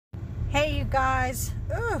Hey you guys,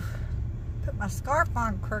 ooh, put my scarf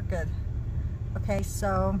on crooked. Okay,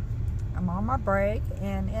 so I'm on my break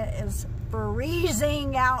and it is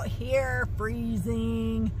freezing out here,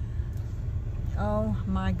 freezing. Oh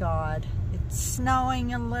my God, it's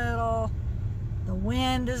snowing a little. The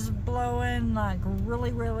wind is blowing like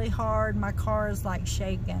really hard. My car is like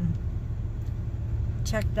shaking.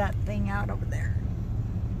 Check that thing out over there.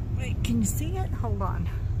 Wait, can you see it? Hold on.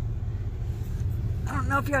 I don't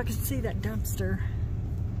know if y'all can see that dumpster.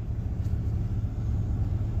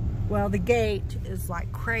 Well, the gate is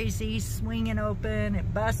like crazy, swinging open.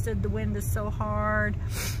 It busted. The wind is so hard.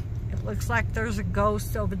 It looks like there's a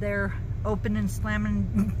ghost over there opening and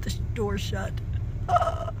slamming the door shut.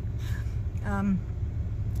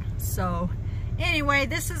 So anyway,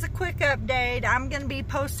 this is a quick update. I'm going to be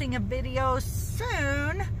posting a video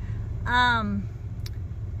soon.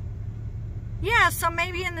 Yeah, so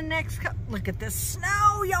maybe in the next look at this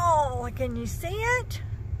snow, y'all. Can you see it?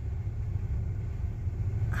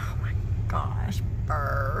 Oh my gosh,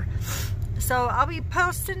 burr. So I'll be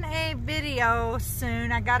posting a video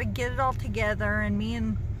soon. I got to get it all together, and me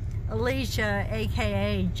and Alicia,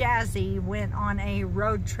 aka Jazzy, went on a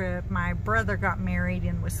road trip. My brother got married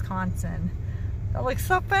in Wisconsin. That looks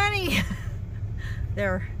so funny.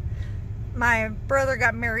 There. My brother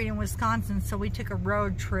got married in Wisconsin, so we took a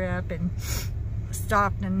road trip and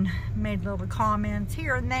stopped and made little comments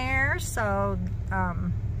here and there. So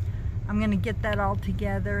I'm gonna get that all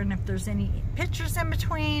together, and if there's any pictures in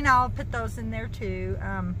between, I'll put those in there too.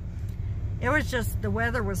 It was just, the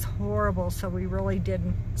weather was horrible, so we really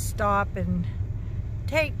didn't stop and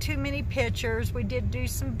take too many pictures. We did do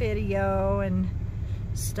some video and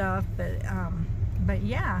stuff, but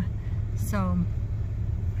yeah. So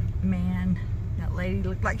man, that lady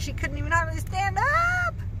looked like she couldn't even hardly stand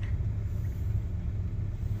up.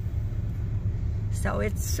 So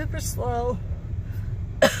it's super slow.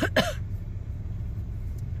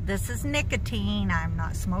 This is nicotine. I'm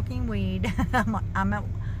not smoking weed.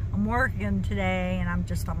 I'm working today and I'm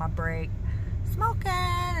just on my break, smoking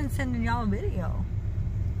and sending y'all a video.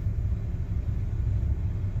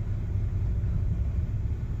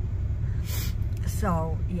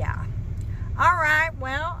 So yeah. Alright,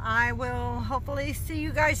 well, I will hopefully see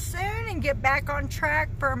you guys soon and get back on track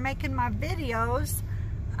for making my videos.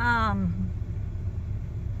 I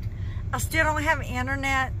still don't have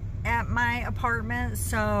internet at my apartment,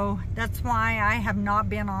 so that's why I have not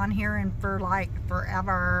been on here for like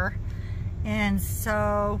forever. And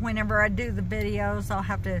so whenever I do the videos, I'll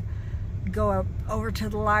have to go over to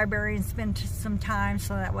the library and spend some time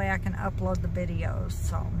so that way I can upload the videos.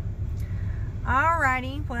 So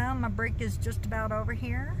alrighty, well, my break is just about over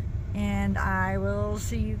here, and I will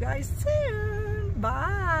see you guys soon.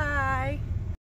 Bye.